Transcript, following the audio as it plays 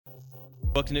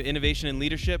Welcome to Innovation and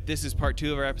Leadership. This is part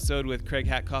 2 of our episode with Craig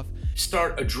Hatkoff.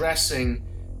 Start addressing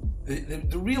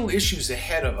the real issues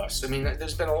ahead of us. I mean,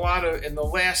 there's been a lot of, in the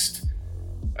last,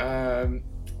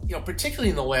 particularly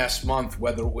in the last month,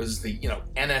 whether it was the,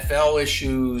 NFL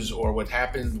issues or what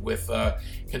happened with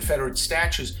Confederate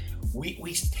statues,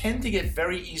 we tend to get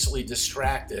very easily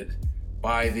distracted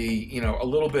by the, a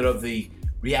little bit of the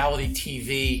reality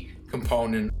TV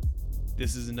component.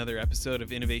 This is another episode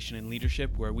of Innovation and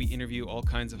Leadership where we interview all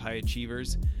kinds of high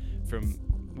achievers, from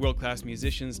world-class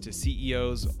musicians to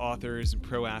CEOs, authors, and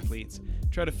pro athletes.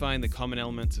 Try to find the common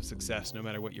elements of success no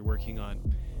matter what you're working on.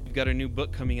 We've got a new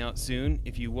book coming out soon.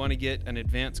 If you want to get an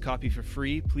advanced copy for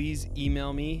free, please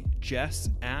email me,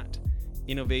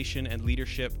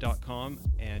 jess@innovationandleadership.com,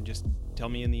 and just tell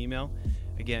me in the email.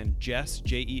 Again, Jess,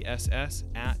 Jess,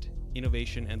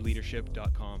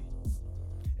 @innovationandleadership.com.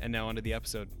 And now on to the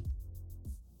episode.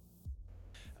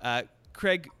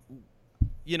 Craig,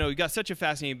 you got such a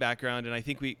fascinating background, and I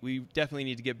think we definitely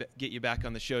need to get you back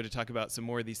on the show to talk about some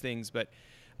more of these things. But,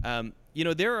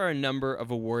 there are a number of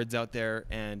awards out there,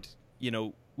 and,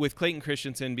 with Clayton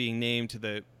Christensen being named to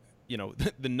the,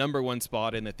 the number one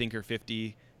spot in the Thinker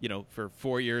 50, for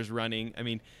 4 years running. I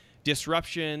mean,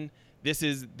 disruption, this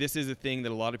is a thing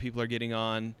that a lot of people are getting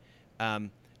on.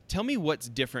 Tell me what's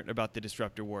different about the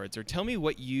Disrupt Awards, or tell me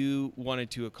what you wanted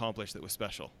to accomplish that was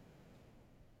special.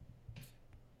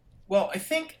 Well, I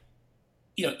think,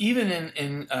 even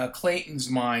in Clayton's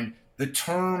mind, the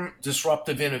term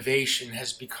disruptive innovation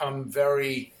has become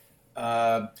very,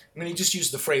 I'm going to just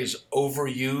use the phrase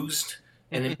overused,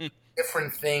 and it means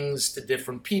different things to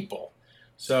different people.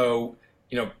 So,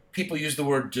 people use the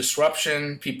word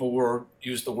disruption, people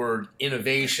use the word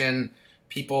innovation,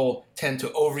 people tend to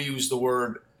overuse the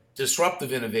word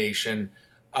disruptive innovation,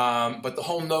 but the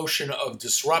whole notion of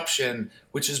disruption,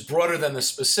 which is broader than the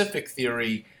specific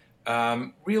theory,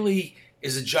 really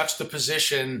is a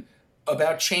juxtaposition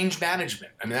about change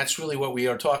management. I mean, that's really what we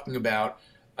are talking about.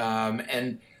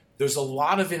 And there's a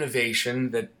lot of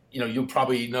innovation that, you'll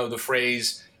probably know the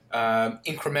phrase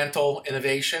incremental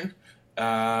innovation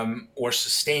or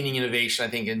sustaining innovation, I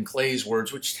think in Clay's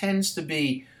words, which tends to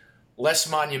be less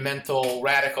monumental,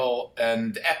 radical,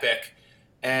 and epic.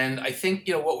 And I think,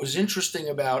 what was interesting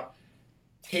about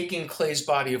taking Clay's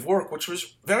body of work, which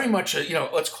was very much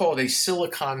let's call it a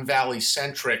Silicon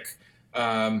Valley-centric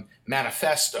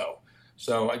manifesto.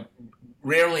 So I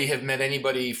rarely have met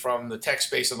anybody from the tech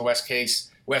space on the West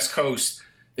Coast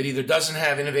that either doesn't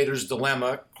have Innovator's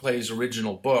Dilemma, Clay's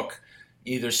original book,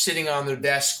 either sitting on their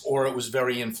desk or it was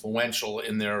very influential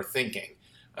in their thinking.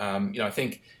 I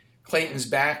think Clayton's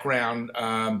background,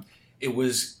 it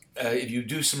was, if you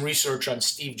do some research on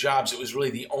Steve Jobs, it was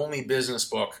really the only business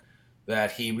book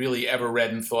that he really ever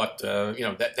read and thought,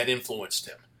 that influenced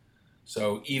him.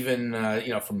 So even,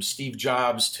 from Steve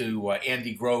Jobs to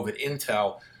Andy Grove at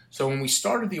Intel. So when we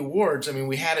started the awards, I mean,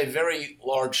 we had a very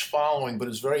large following, but it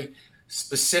was very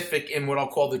specific in what I'll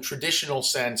call the traditional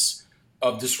sense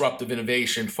of disruptive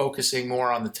innovation, focusing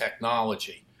more on the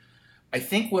technology. I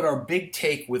think what our big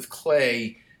take with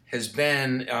Clay has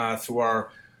been through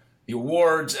the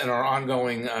awards and our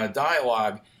ongoing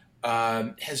dialogue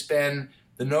has been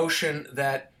the notion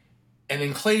that, and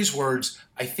in Clay's words,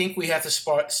 I think we have to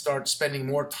start spending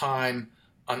more time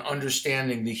on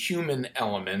understanding the human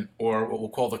element, or what we'll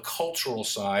call the cultural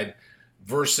side,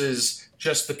 versus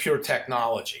just the pure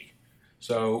technology.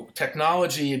 So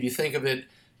technology, if you think of it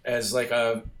as like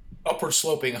a upward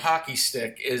sloping hockey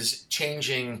stick, is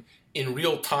changing in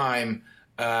real time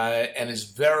and is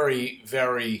very,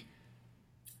 very,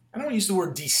 I don't want to use the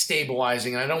word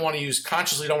destabilizing, and I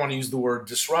consciously don't want to use the word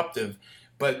disruptive,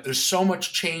 but there's so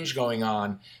much change going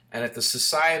on, and at the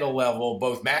societal level,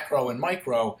 both macro and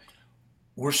micro,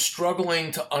 we're struggling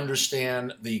to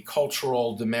understand the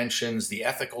cultural dimensions, the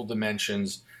ethical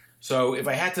dimensions. So if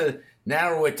I had to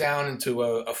narrow it down into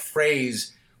a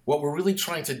phrase, what we're really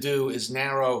trying to do is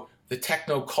narrow the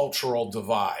techno-cultural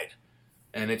divide.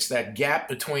 And it's that gap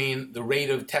between the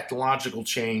rate of technological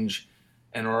change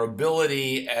and our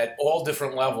ability at all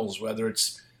different levels, whether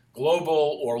it's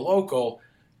global or local,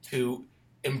 to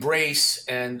embrace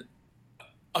and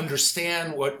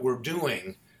understand what we're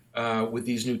doing with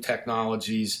these new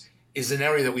technologies is an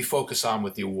area that we focus on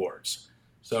with the awards.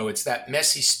 So it's that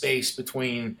messy space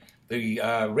between the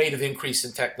rate of increase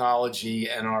in technology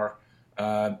and our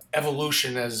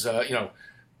evolution as,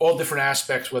 all different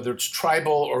aspects, whether it's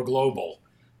tribal or global.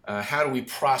 How do we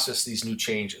process these new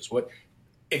changes? What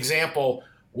is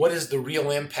the real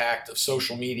impact of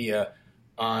social media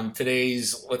on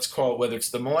today's, let's call it, whether it's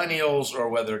the millennials or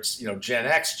whether it's, Gen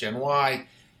X, Gen Y,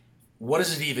 what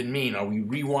does it even mean? Are we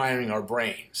rewiring our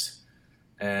brains?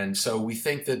 And so we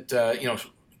think that,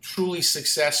 truly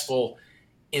successful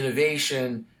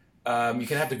innovation, you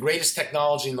can have the greatest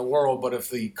technology in the world, but if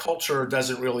the culture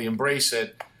doesn't really embrace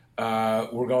it,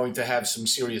 we're going to have some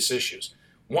serious issues.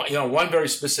 One very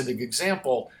specific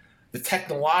example, the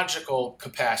technological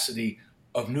capacity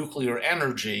of nuclear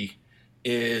energy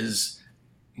is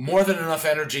more than enough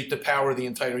energy to power the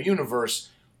entire universe.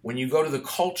 When you go to the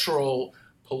cultural,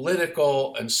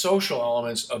 political, and social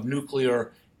elements of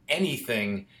nuclear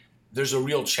anything, there's a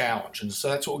real challenge. And so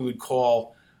that's what we would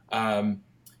call,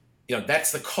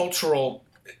 that's the cultural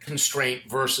constraint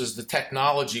versus the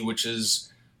technology, which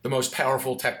is the most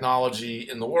powerful technology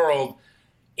in the world.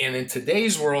 And in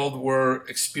today's world, we're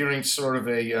experiencing sort of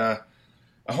a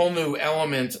whole new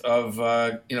element of,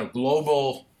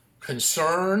 global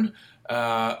concern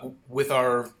with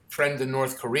our friend in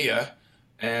North Korea.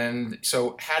 And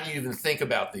so how do you even think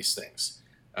about these things?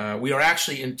 We are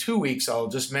actually in 2 weeks, I'll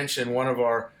just mention one of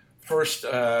our first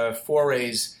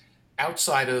forays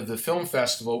outside of the film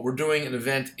festival. We're doing an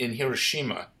event in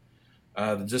Hiroshima,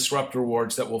 the Disruptor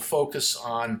Awards, that will focus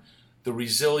on the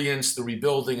resilience, the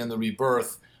rebuilding, and the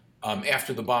rebirth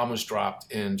after the bomb was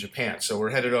dropped in Japan. So we're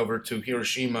headed over to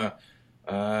Hiroshima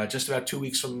just about 2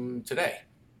 weeks from today.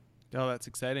 Oh, that's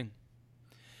exciting.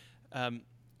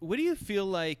 What do you feel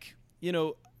like,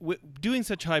 doing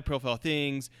such high-profile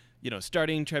things,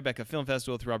 starting Tribeca Film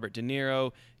Festival with Robert De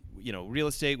Niro, real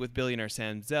estate with billionaire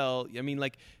Sam Zell. I mean,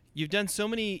 you've done so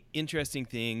many interesting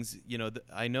things.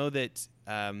 I know that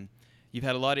you've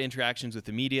had a lot of interactions with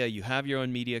the media. You have your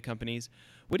own media companies.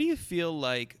 What do you feel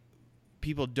like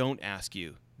people don't ask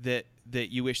you that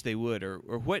you wish they would, or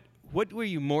what were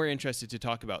you more interested to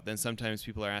talk about than sometimes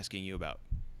people are asking you about?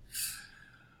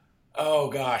 Oh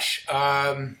gosh.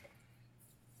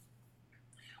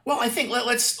 Well, I think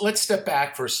let's step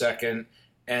back for a second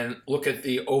and look at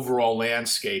the overall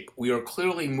landscape. We are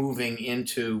clearly moving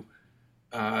into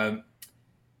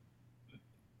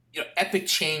epic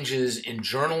changes in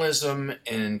journalism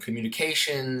and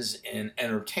communications and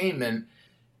entertainment,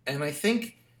 and I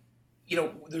think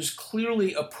there's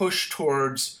clearly a push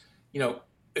towards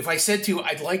if I said to you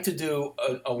I'd like to do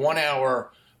a 1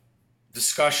 hour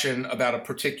discussion about a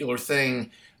particular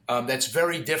thing, that's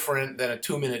very different than a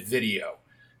 2-minute video.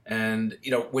 And,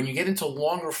 when you get into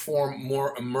longer form,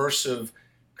 more immersive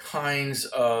kinds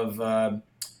of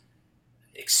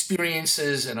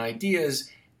experiences and ideas,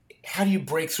 how do you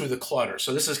break through the clutter?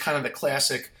 So this is kind of the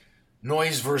classic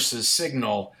noise versus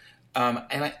signal.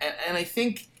 And I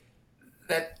think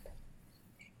that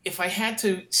if I had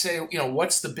to say,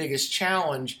 what's the biggest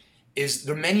challenge, is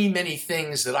there are many, many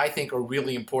things that I think are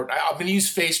really important. I'm going to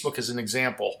use Facebook as an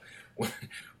example.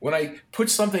 When I put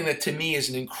something that to me is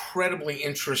an incredibly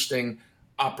interesting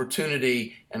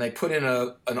opportunity, and I put in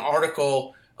an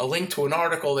article, a link to an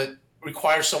article that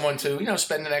requires someone to,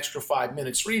 spend an extra 5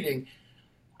 minutes reading,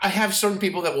 I have certain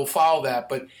people that will follow that.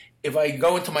 But if I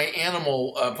go into my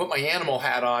put my animal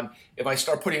hat on, if I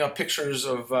start putting up pictures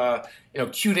of,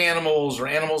 cute animals or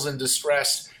animals in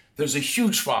distress, there's a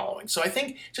huge following. So I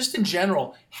think just in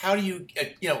general, how do you,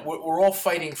 we're all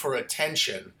fighting for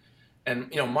attention.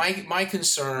 And, my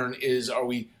concern is, are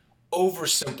we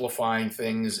oversimplifying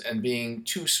things and being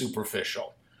too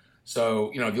superficial?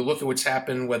 So, if you look at what's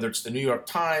happened, whether it's the New York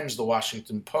Times, the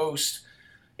Washington Post,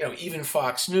 even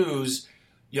Fox News,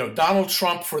 Donald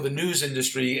Trump for the news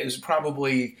industry is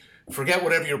probably, forget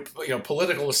whatever your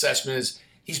political assessment is,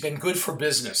 he's been good for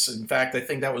business. In fact, I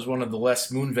think that was one of the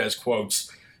Les Moonves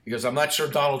quotes, because I'm not sure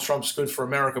Donald Trump's good for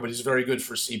America, but he's very good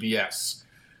for CBS.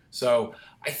 So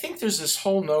I think there's this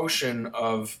whole notion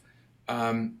of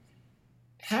how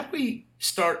do we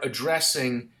start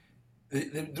addressing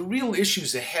the real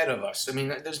issues ahead of us? I mean,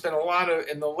 there's been a lot of,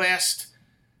 in the last,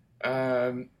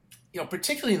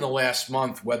 particularly in the last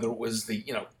month, whether it was the,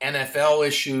 NFL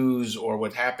issues or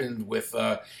what happened with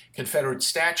Confederate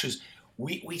statues,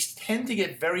 we tend to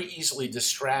get very easily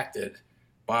distracted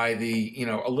by the,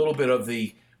 a little bit of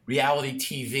the reality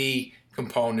TV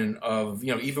component of,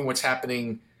 even what's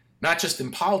happening, not just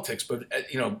in politics, but,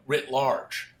 writ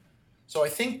large. So I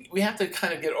think we have to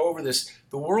kind of get over this.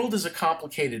 The world is a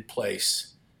complicated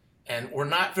place, and we're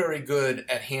not very good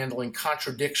at handling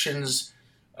contradictions,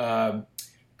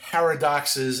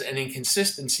 paradoxes, and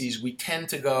inconsistencies. We tend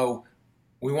to go,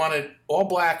 we want it all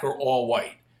black or all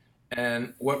white.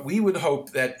 And what we would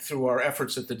hope that through our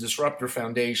efforts at the Disruptor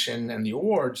Foundation and the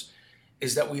awards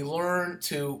is that we learn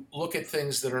to look at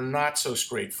things that are not so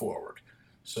straightforward.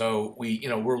 So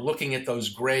we're looking at those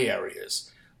gray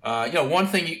areas. One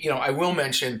thing, I will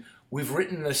mention, we've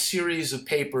written a series of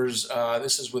papers.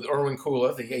 This is with Erwin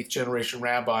Kula, the 8th generation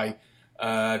rabbi,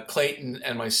 Clayton,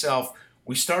 and myself.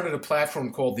 we started a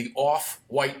platform called the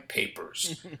Off-White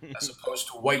Papers, as opposed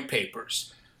to White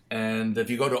Papers. And if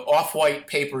you go to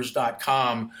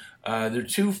offwhitepapers.com, there are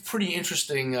two pretty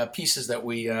interesting pieces that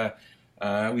we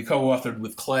co-authored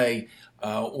with Clay.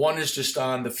 One is just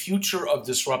on the future of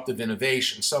disruptive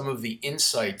innovation, some of the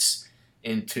insights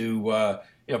into,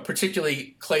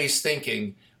 particularly Clay's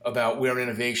thinking about where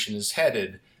innovation is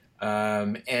headed.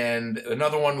 And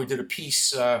another one, we did a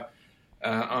piece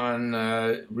on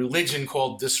religion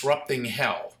called Disrupting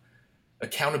Hell,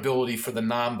 Accountability for the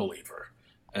Non-Believer.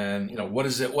 And, what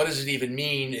does it even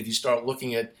mean if you start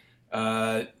looking at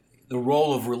the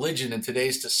role of religion in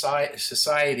today's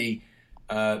society?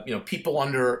 People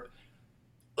under,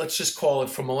 let's just call it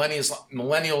from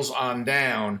millennials on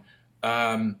down,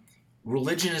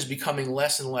 religion is becoming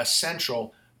less and less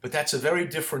central, but that's a very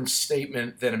different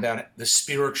statement than about the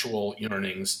spiritual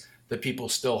yearnings that people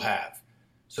still have.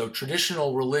 So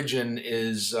traditional religion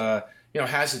is,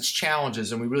 has its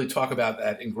challenges, and we really talk about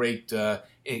that in great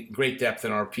depth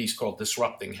in our piece called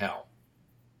Disrupting Hell.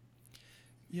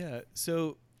 Yeah.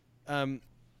 So,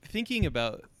 thinking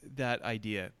about that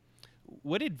idea,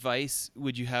 what advice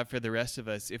would you have for the rest of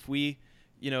us if we,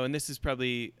 and this is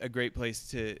probably a great place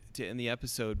to end the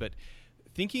episode, but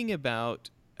thinking about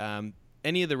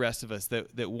any of the rest of us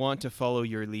that want to follow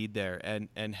your lead there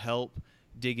and help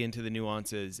dig into the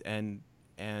nuances and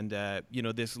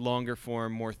this longer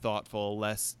form, more thoughtful,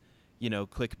 less,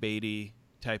 clickbaity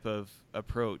type of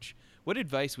approach, what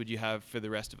advice would you have for the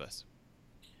rest of us?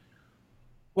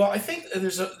 Well, I think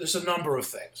there's a number of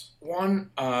things.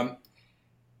 One,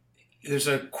 there's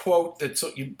a quote that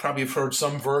you probably have heard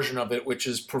some version of it, which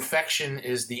is perfection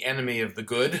is the enemy of the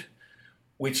good,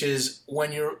 which is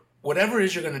whatever it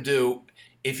is you're going to do,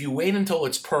 if you wait until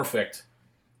it's perfect,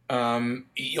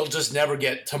 you'll just never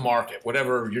get to market,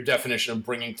 whatever your definition of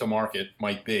bringing to market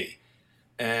might be.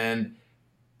 And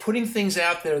putting things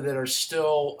out there that are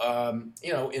still,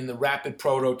 in the rapid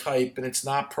prototype and it's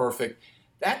not perfect,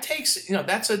 that takes,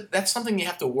 that's something you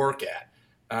have to work at.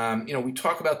 We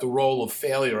talk about the role of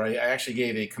failure. I actually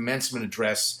gave a commencement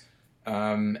address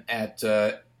at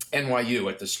NYU,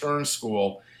 at the Stern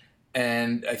School,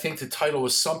 and I think the title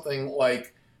was something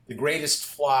like The Greatest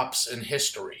Flops in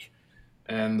History.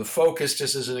 And the focus,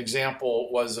 just as an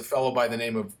example, was a fellow by the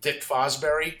name of Dick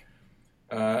Fosbury,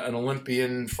 an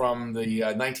Olympian from the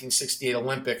 1968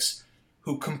 Olympics,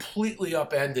 who completely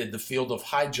upended the field of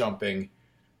high jumping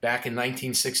back in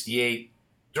 1968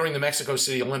 during the Mexico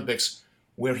City Olympics,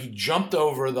 where he jumped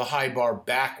over the high bar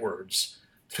backwards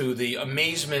to the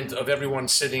amazement of everyone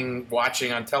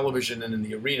watching on television and in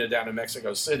the arena down in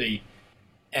Mexico City.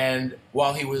 And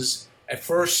while he was at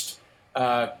first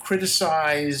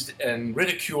criticized and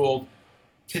ridiculed,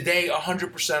 today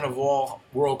 100% of all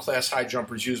world-class high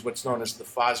jumpers use what's known as the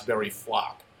Fosbury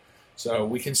flop. So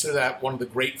we consider that one of the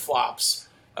great flops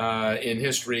in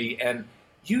history, and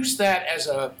use that as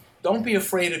don't be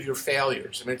afraid of your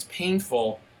failures. I mean, it's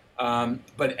painful,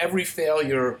 but every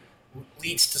failure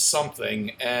leads to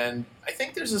something. And I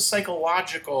think there's a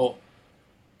psychological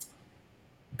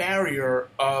barrier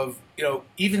of,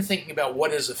 even thinking about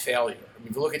what is a failure. I mean,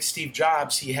 if you look at Steve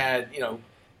Jobs, he had,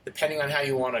 depending on how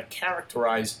you want to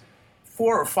characterize,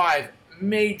 4 or 5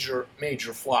 major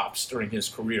flops during his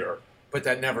career, but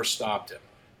that never stopped him.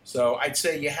 So I'd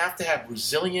say you have to have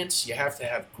resilience, you have to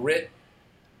have grit,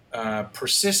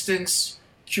 persistence,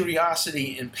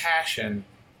 curiosity, and passion,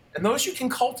 and those you can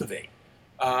cultivate.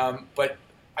 But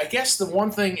I guess the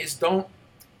one thing is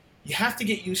you have to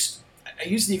get used, I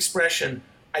use the expression,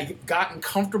 I've gotten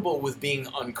comfortable with being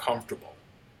uncomfortable.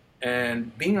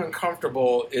 And being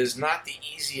uncomfortable is not the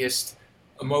easiest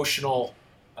emotional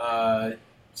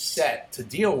set to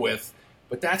deal with,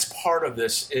 but that's part of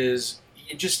this. Is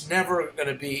you're just never going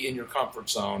to be in your comfort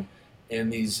zone in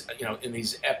these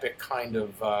epic kind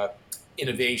of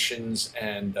innovations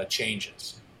and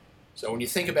changes. So when you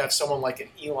think about someone like an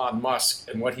Elon Musk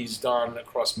and what he's done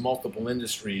across multiple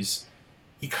industries,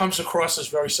 he comes across as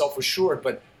very self-assured,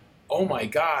 but oh my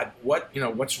God,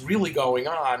 what's really going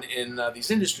on in these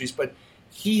industries? But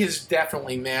he has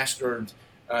definitely mastered.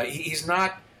 He's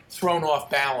not thrown off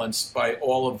balance by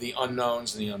all of the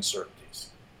unknowns and the uncertainties.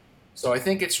 So I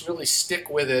think it's really stick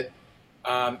with it.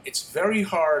 It's very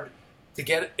hard to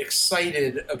get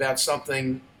excited about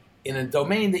something in a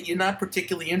domain that you're not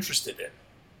particularly interested in.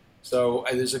 So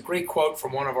there's a great quote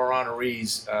from one of our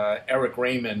honorees, Eric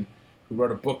Raymond, who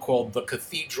wrote a book called The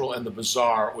Cathedral and the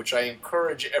Bazaar, which I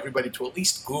encourage everybody to at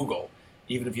least Google,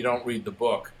 even if you don't read the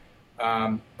book.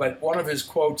 But one of his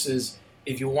quotes is,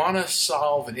 if you want to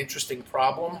solve an interesting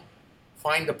problem,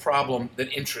 find a problem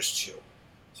that interests you.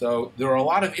 So there are a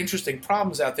lot of interesting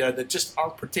problems out there that just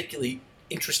aren't particularly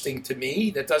interesting to me.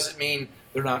 That doesn't mean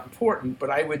they're not important, but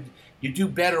you do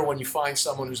better when you find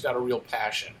someone who's got a real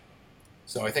passion.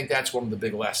 So I think that's one of the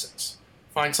big lessons.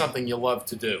 Find something you love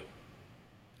to do.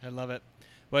 I love it.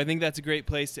 Well, I think that's a great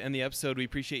place to end the episode. We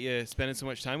appreciate you spending so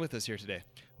much time with us here today.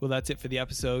 Well, that's it for the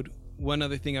episode. One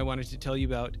other thing I wanted to tell you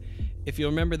about, if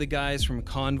you'll remember the guys from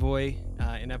Convoy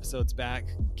in episodes back,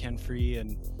 Ken Free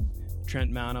and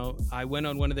Trent Mano, I went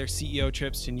on one of their CEO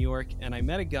trips to New York, and I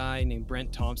met a guy named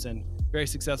Brent Thompson, very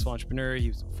successful entrepreneur. He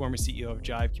was former CEO of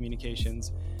Jive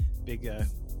Communications, big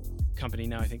company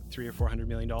now, I think $300 or $400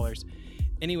 million.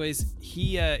 Anyways,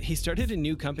 he started a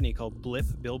new company called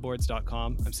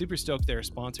blipbillboards.com. I'm super stoked they're a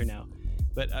sponsor now.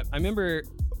 But I remember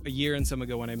a year and some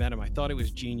ago when I met him, I thought it was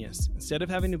genius. Instead of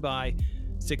having to buy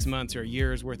 6 months or a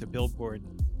year's worth of billboard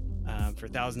for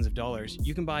thousands of dollars,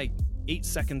 you can buy 8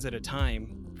 seconds at a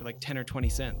time for like 10 or 20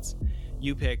 cents.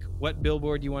 You pick what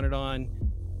billboard you want it on,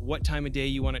 what time of day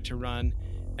you want it to run,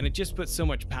 and it just puts so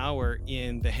much power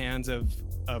in the hands of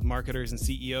marketers and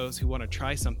CEOs who want to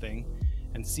try something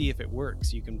and see if it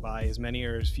works. You can buy as many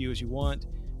or as few as you want,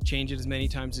 change it as many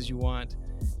times as you want.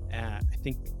 I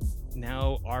think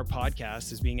now our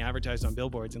podcast is being advertised on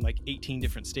billboards in like 18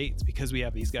 different states because we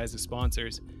have these guys as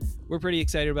sponsors. We're pretty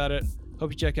excited about it.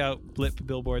 Hope you check out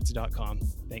blipbillboards.com.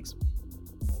 Thanks.